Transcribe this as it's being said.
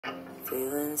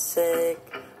feeling sick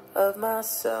of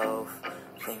myself.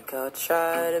 Think I'll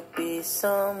try to be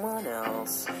someone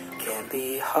else. Can't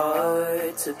be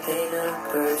hard to paint a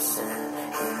person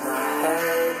in my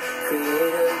head.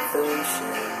 Create a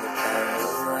version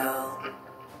parallel.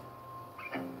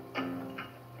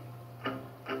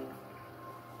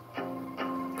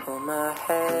 Pull my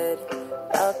head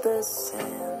out the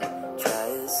sand. Try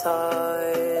as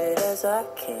hard as I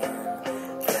can.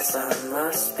 Guess I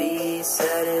must be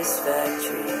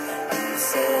satisfactory. You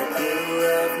said you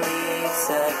love me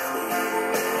exactly the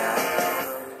way I am.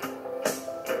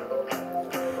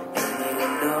 And you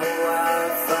know I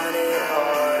find it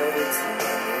hard to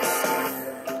understand.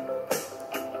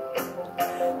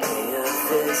 Pay a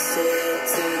visit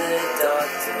to the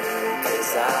doctor,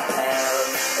 'cause I have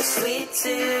a sweet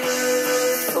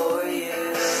tooth for you.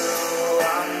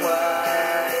 I'm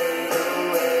wide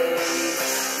awake.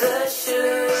 The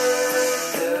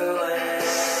sugar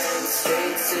went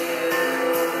straight to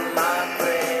my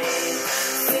brain.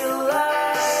 Feel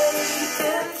like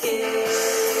a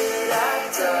kid. I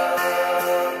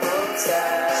double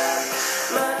tap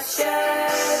my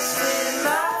chest with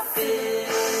my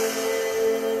fist.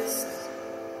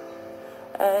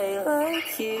 I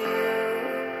like you.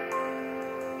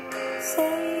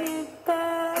 Say it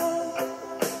back.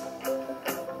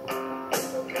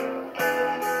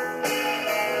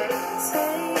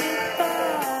 Say it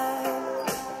back.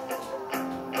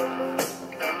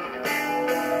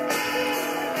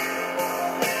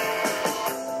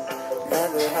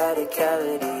 Never had a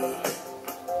cavity.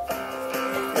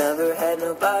 Never had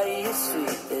nobody as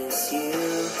sweet as you.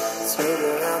 Smooth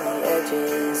around the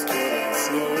edges, getting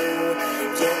new.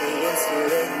 Gently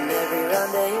insulating every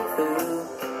rendezvous.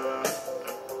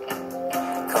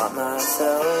 Caught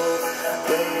myself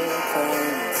blaming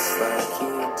planets like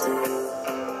you do.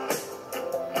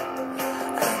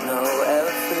 I know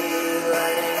every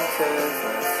line and curve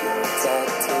of your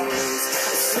tattoos.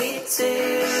 A sweet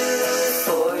tooth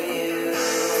for you.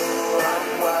 I'm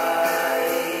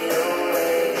wide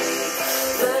awake.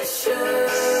 The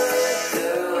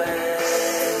sugar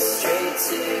went straight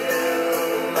to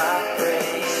my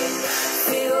brain.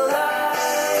 Feel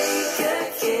like a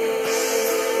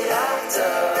kid. I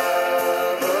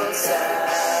double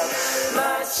tap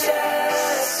my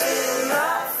chest with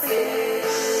my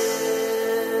fist.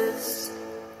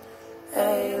 I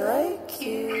like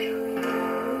you.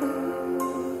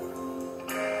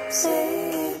 Say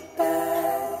it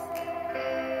back.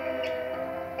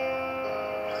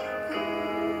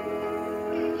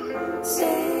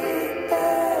 Say it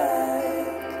back.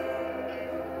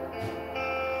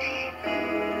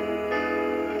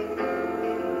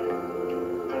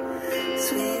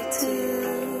 Sweet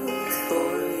tooth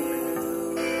for you.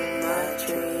 My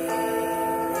dream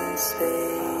in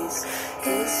space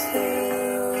is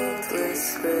filled with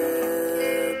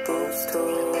scribbles.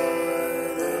 Tore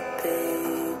the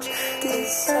page,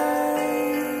 decipher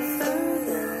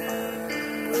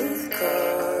them with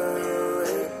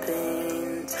colored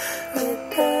paint.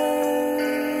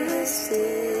 Repair the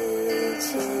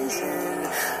stitches in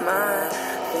my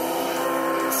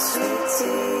veins. Sweet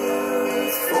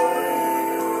tooth for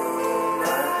you,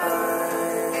 my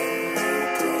honeydew.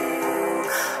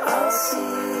 I'll see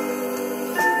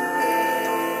you in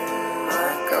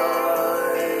my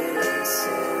garden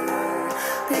soon.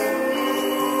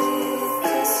 Beneath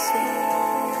the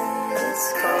skin that's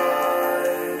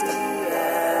cardiac,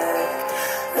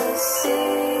 a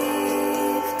safety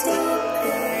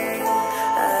pin.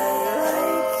 I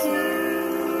like you.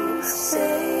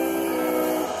 Say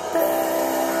it back.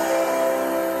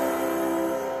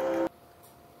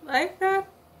 Like that?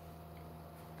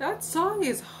 That song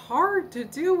is hard to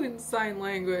do in sign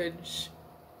language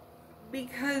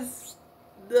because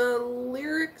the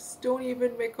lyrics don't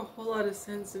even make a whole lot of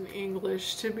sense in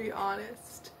English, to be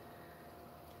honest.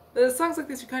 The songs like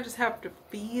this, you kind of just have to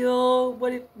feel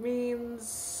what it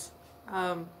means.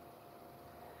 Kind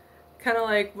of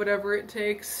like whatever it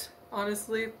takes,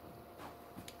 honestly.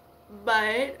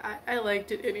 But I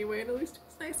liked it anyway, and at least it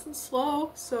was nice and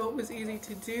slow, so it was easy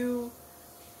to do.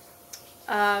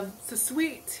 So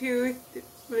Sweettooth, it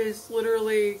was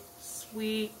literally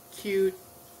sweet, cute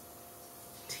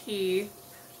tea.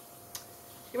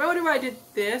 You might wonder why I did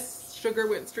this. Sugar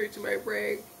went straight to my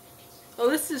brain. Oh,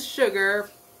 this is sugar.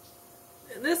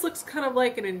 This looks kind of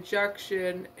like an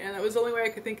injection, and that was the only way I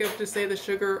could think of to say the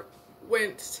sugar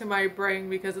went to my brain,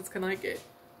 because it's kind of like it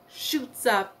shoots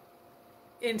up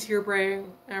into your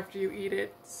brain after you eat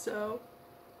it. So,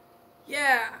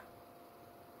 yeah.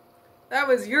 That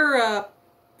was your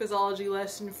physiology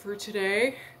lesson for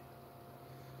today.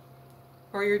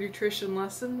 or your nutrition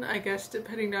lesson, I guess,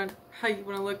 depending on how you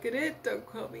want to look at it. Don't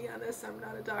quote me on this, I'm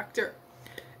not a doctor.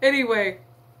 Anyway,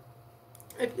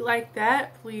 if you like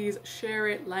that, please share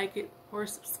it, like it, or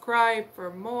subscribe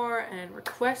for more, and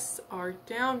requests are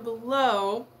down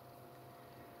below.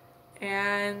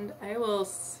 And I will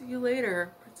see you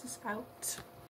later. Princess out.